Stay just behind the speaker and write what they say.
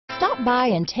Stop by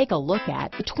and take a look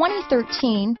at the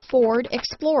 2013 Ford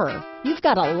Explorer. You've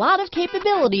got a lot of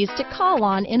capabilities to call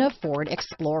on in a Ford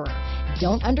Explorer.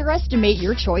 Don't underestimate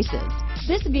your choices.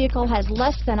 This vehicle has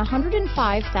less than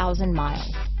 105,000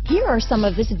 miles. Here are some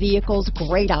of this vehicle's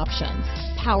great options: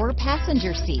 power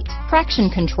passenger seat, traction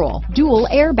control, dual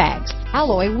airbags,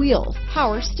 alloy wheels,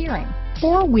 power steering,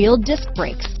 four-wheel disc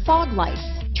brakes, fog lights,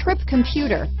 trip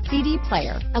computer, CD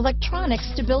player, electronic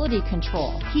stability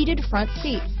control, heated front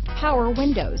seats, power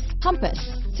windows, compass,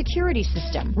 security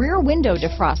system, rear window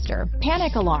defroster,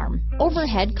 panic alarm,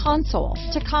 overhead console,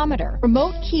 tachometer,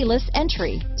 remote keyless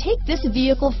entry. Take this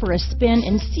vehicle for a spin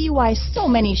and see why so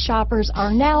many shoppers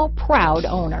are now proud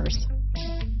owners.